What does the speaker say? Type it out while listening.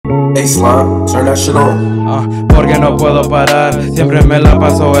Baseline, turn that shit on. Porque no puedo parar, siempre me la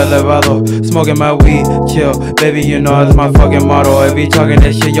paso elevado. Smoking my weed, chill, baby, you know it's my fucking motto. I be talking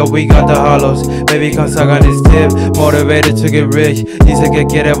that shit, yo, we got the hollows. Baby, come suck on this tip, motivated to get rich. Dice que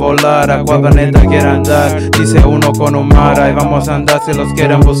quiere volar, a cual planeta quiere andar. Dice uno con un mar, ahí vamos a andar si los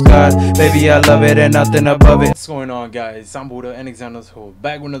quieren buscar. Baby, I love it and nothing above it. What's going on, guys? I'm Buddha and Examples Whole,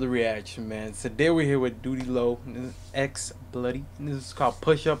 back with another reaction, man. Today we're here with DudeyLo, X Bloody. This is called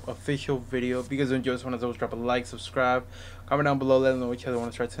Push Up Official Video. If you guys enjoy this one, as always, drop a like, subscribe, comment down below, let them know which other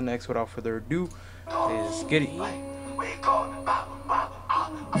want to try to next. Without further ado, let's get it.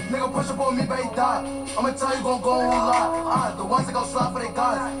 Nigga push up on me, baby, die. I'ma tell you gon' go on live. The ones that gon' slide for their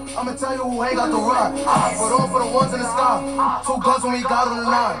guys. I'ma tell you who ain't got the ride. Put on for the ones in the sky. 2 guns when we got on the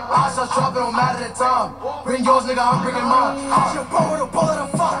line. I shot sharp, it don't matter the time. Bring yours, nigga, I'm bringing mine. Your bro with a bullet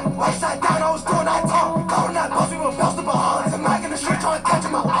of fire. Right side down, I was doing that time. Got on that bus, we were bouncing behind. The Mac in the street trying to catch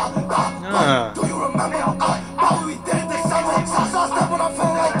him out. Do you remember? Probably we did it this summer. Southside step when I'm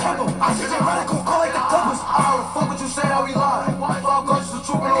feeling like Kimbo. I see your radical, call like the Clippers. How the fuck would you say that we lie? 5 guns to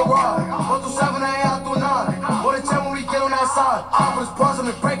troop in a ride. 1 through 7, I ain't out through 9. What a 10 when we get on that side. I put his bars on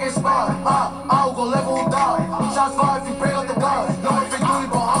the break and spine. I will go level who die. Shots fired if you break out the guys. No one fake duty,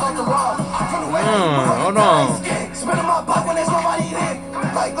 but I'm out the ride. Hold on. Spinning my block when there's nobody there.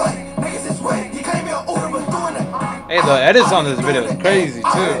 Like, niggas is wet. He claim me an Uber, but doing it. Hey, the edits on this video is crazy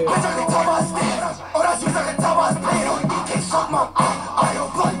too. Oh, that's you, I can tell my spin. You can't suck my I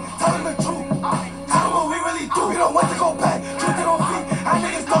don't bloody, tell him the truth. Tell him what we really do. You don't want to go back. Truth it on feet. And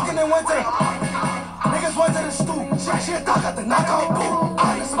niggas talking and went to niggas went to the stoop. Shit, I got the knockout boot.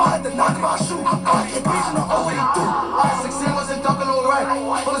 I the spot at the knock my shoe. I get beats in the O what he do. I 16 wasn't ducking all right.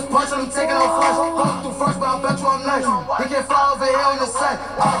 Pull his punch and I'm taking out flash. Going through first, but I bet you I'm nice. He can't fly over here on the set.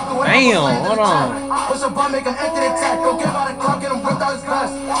 Damn, hold on. Push a button, make him empty the tech. Go get by the clock, get him ripped out his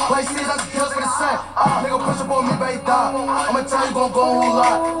glass. Play C's, I can kills for the set. Nigga push up on me, baby, die. I'ma tell you gon' go on who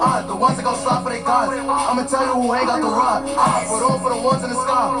lie. The ones that gon' slide for their guys. I'ma tell you who ain't got the ride. Put on for the ones in the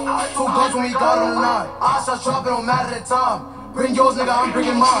sky. 2 guns when we got on the line. I shot sharp, it don't matter the time. Bring yours, nigga, I'm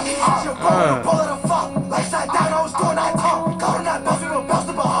bringing mine. Your bullet of fuck. Like sat down, I was doing that time. Got on that bus, we were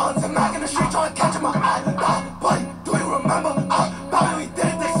bouncing behind. The Mac in the street trying to catch him out. Buddy, do you remember? Probably we did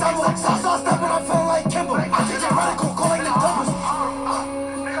it this summer. Southside step when I'm feeling like Kimbo. I think you're radical, call like the Clippers.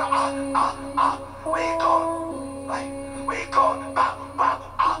 Nigga, we gon', we gon',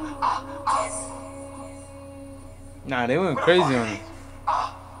 Nah, they went crazy on it.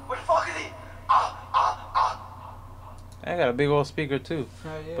 Where the fuck is he? I got a big old speaker too.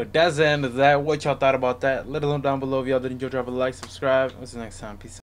 But that's the end of that. What y'all thought about that? Let us know down below. If y'all did enjoy, drop a like, subscribe. Until next time, peace out.